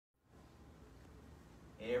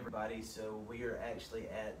everybody. So we are actually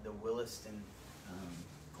at the Williston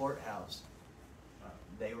courthouse.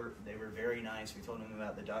 They were very nice. We told them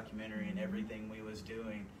about the documentary and everything we was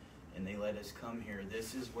doing, and they let us come here.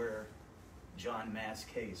 This is where John Mast's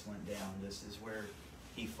case went down. This is where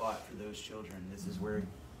he fought for those children. This is where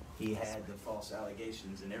he had the false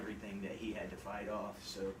allegations and everything that he had to fight off.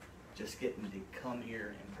 So just getting to come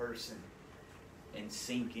here in person and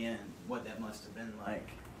sink in what that must have been like,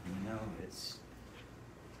 you know, it's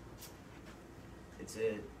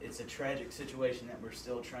a tragic situation that we're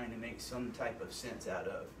still trying to make some type of sense out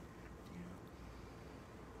of. You know,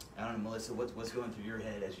 I don't know, Melissa, what's going through your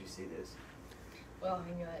head as you see this? Well,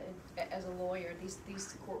 you know, as a lawyer, these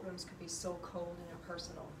courtrooms could be so cold and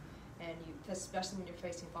impersonal, and especially when you're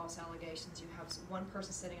facing false allegations, you have one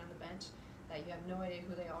person sitting on the bench that you have no idea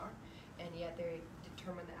who they are, and yet they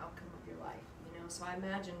determine the outcome of your life. You know, so I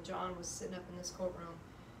imagine John was sitting up in this courtroom,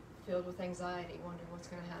 filled with anxiety, wondering what's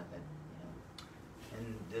going to happen.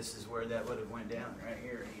 And this is where that would have went down, right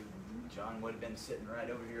here. John would have been sitting right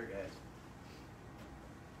over here, guys.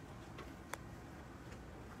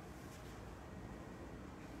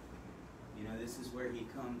 You know, this is where he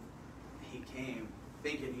came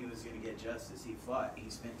thinking he was going to get justice. He fought. He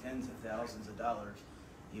spent tens of thousands of dollars.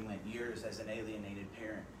 He went years as an alienated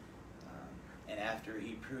parent. And after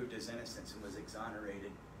he proved his innocence and was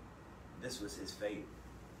exonerated, this was his fate.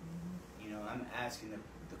 You know, I'm asking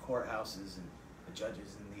the courthouses and the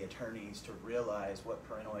judges and the attorneys to realize what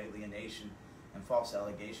parental alienation and false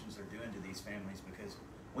allegations are doing to these families, because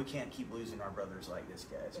we can't keep losing our brothers like this,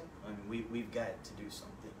 guys. I mean, we've got to do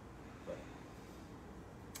something. But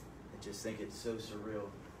I just think it's so surreal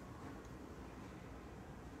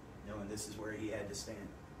knowing this is where he had to stand.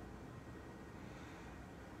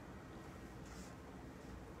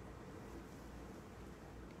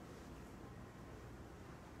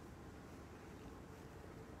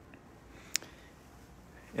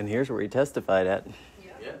 And here's where he testified at.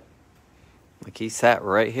 Yeah. Like, he sat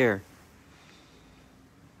right here.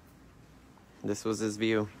 This was his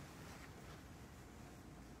view.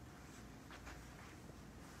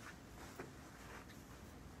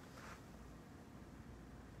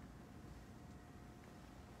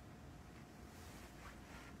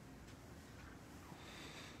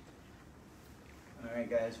 All right,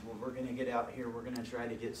 guys. Well, we're going to get out here. We're going to try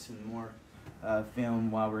to get some more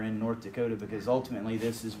film while we're in North Dakota, because ultimately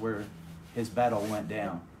this is where his battle went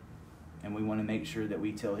down, and we want to make sure that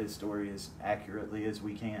we tell his story as accurately as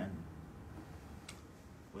we can.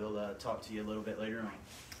 We'll talk to you a little bit later on.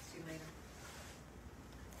 See you later.